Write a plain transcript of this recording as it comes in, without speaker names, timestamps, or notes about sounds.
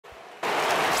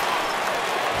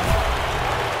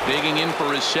Digging in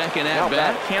for his second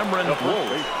at-bat, Cameron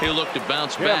Wolf. He'll look to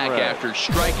bounce back after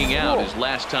striking out his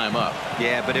last time up.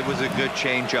 Yeah, but it was a good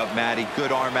changeup, Matty.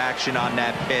 Good arm action on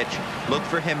that pitch. Look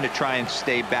for him to try and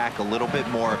stay back a little bit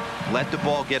more. Let the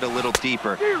ball get a little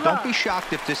deeper. Don't be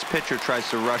shocked if this pitcher tries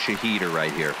to rush a heater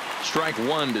right here. Strike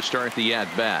one to start the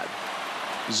at-bat.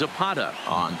 Zapata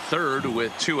on third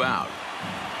with 2 out.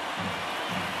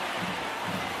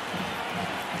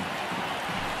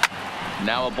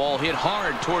 Now a ball hit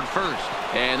hard toward first.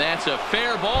 And that's a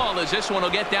fair ball as this one will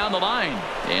get down the line.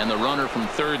 And the runner from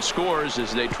third scores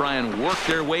as they try and work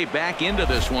their way back into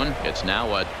this one. It's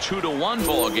now a 2-1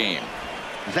 ball game.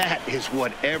 That is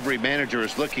what every manager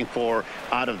is looking for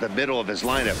out of the middle of his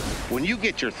lineup. When you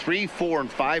get your 3, 4,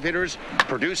 and 5 hitters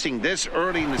producing this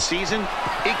early in the season,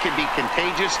 it can be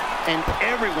contagious, and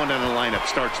everyone in the lineup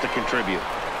starts to contribute.